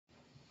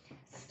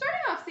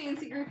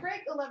Fancy Group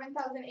Break,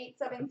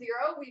 11,870.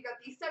 We've got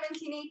the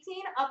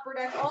 1718 Upper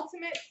Deck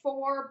Ultimate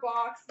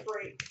 4-box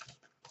break.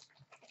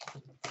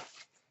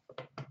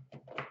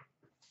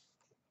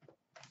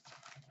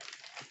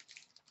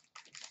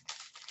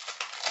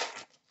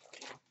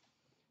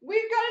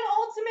 We've got an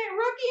Ultimate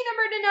Rookie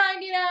number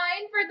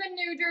 /99 for the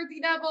New Jersey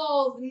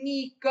Devils,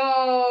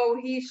 Nico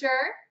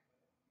Hischier.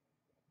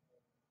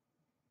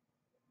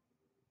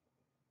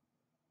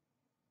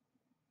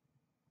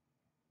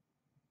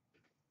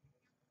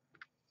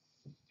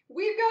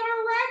 We've got a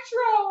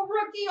retro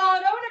rookie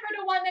auto, number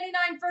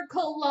 /199 for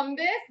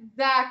Columbus,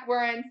 Zach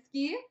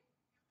Werenski.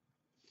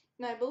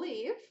 And I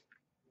believe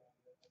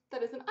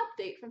that is an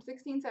update from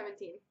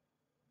 16-17.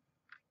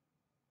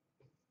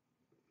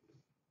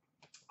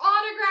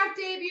 Autograph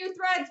debut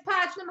threads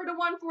patch number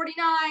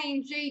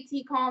 /149,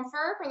 JT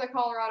Compher for the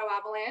Colorado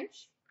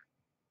Avalanche.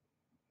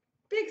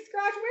 Big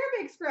scratch,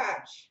 where big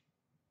scratch?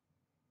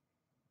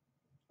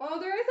 Oh,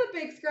 there is a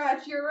big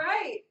scratch, you're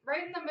right.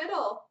 Right in the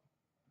middle.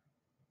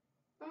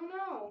 Oh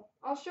no,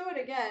 I'll show it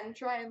again,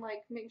 try and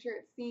like make sure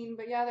it's seen,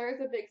 but yeah, there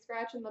is a big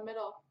scratch in the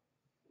middle.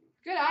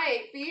 Good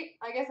eye, 8 feet.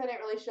 I guess I didn't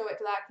really show it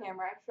to that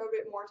camera. I showed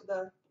it more to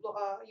the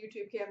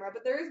YouTube camera,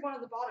 but there is one at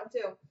the bottom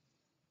too.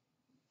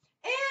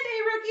 And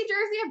a rookie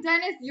jersey of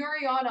Denis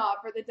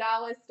Urianov for the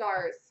Dallas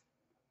Stars.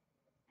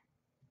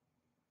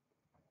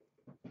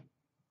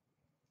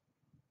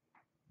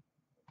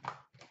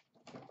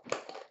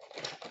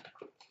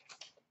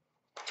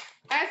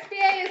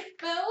 SBA is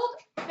filled.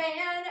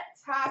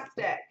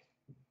 Fantastic.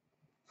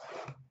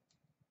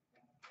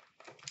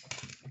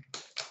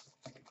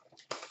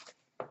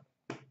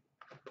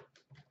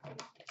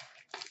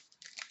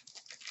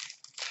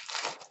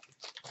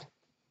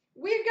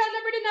 We've got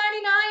number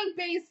 /99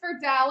 base for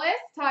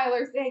Dallas,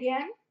 Tyler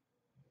Seguin.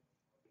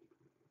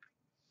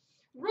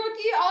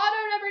 Rookie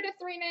auto number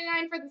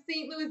 /399 for the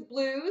St. Louis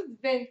Blues,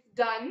 Vince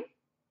Dunn.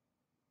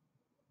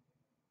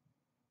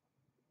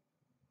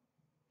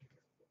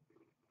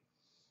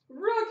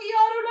 Rookie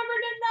auto number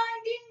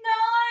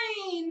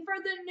 /99 for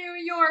the New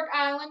York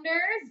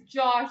Islanders,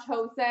 Josh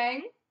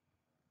Hosang.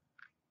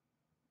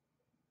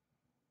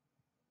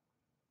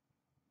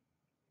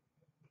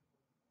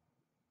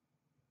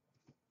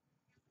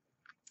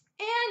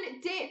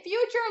 And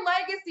future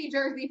legacy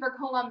jersey for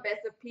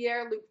Columbus of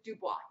Pierre-Luc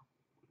Dubois.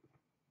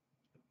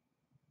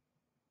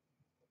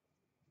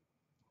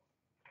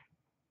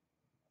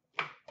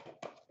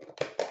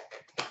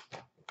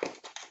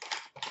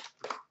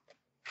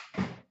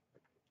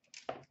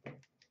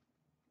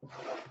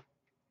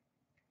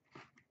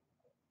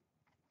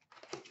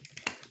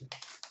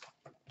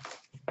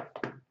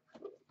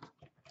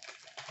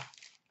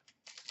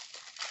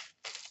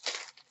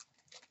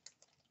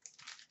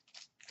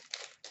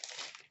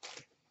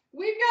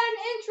 We've got an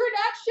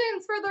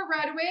introductions for the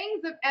Red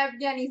Wings of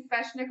Evgeny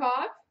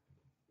Svechnikov.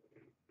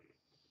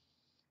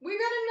 We've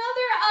got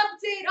another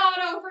update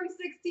auto from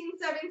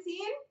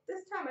 16-17.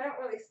 This time I don't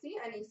really see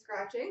any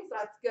scratching, so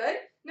that's good.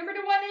 Number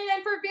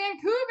 /199 for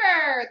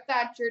Vancouver,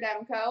 Thatcher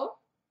Demko.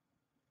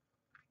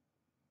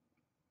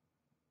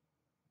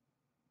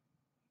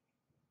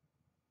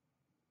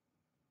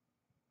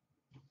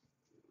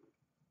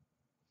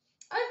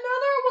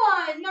 Another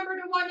one, number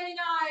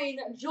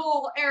 /199,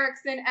 Joel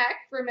Eriksson Ek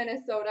for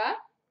Minnesota.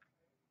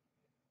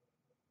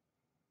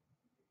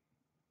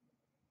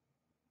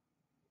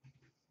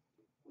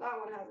 That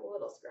one has a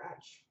little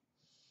scratch.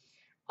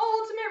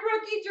 Ultimate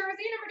rookie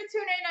jersey, number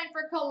 /299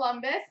 for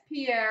Columbus,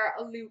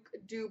 Pierre-Luc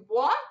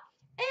Dubois.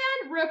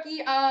 And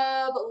rookie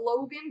of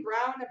Logan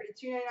Brown, number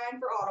 /299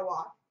 for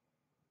Ottawa.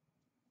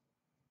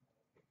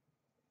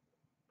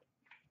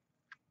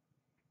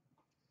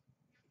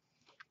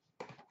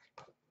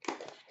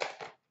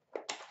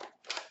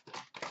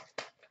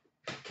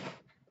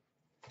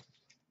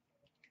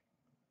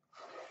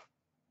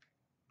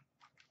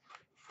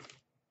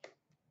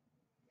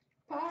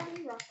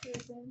 Party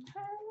rockers in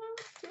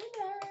house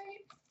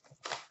tonight.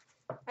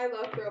 I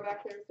love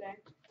Throwback Thursday.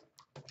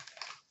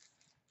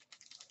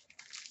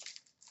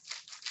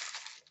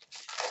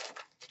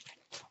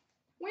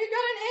 We've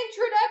got an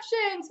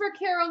introductions for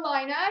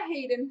Carolina,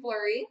 Hayden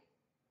Fleury.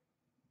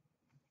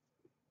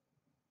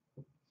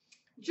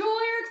 Joel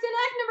Eriksson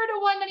Ek, number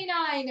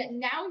 /199.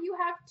 Now you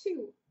have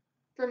 2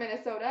 for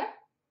Minnesota.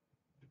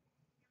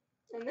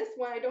 And this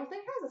one I don't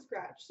think has a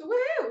scratch, so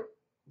woohoo!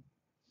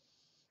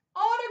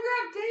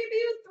 Autograph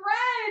debut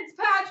threads,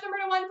 patch number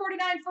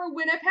 /149 for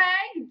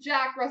Winnipeg,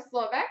 Jack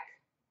Roslovic.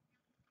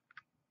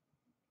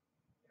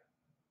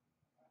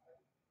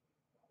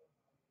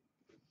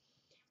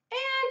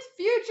 And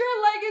future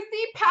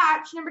legacy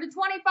patch number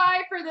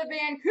 /25 for the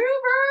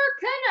Vancouver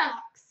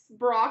Canucks,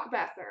 Brock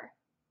Besser.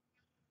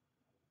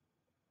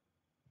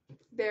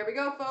 There we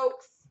go,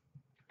 folks.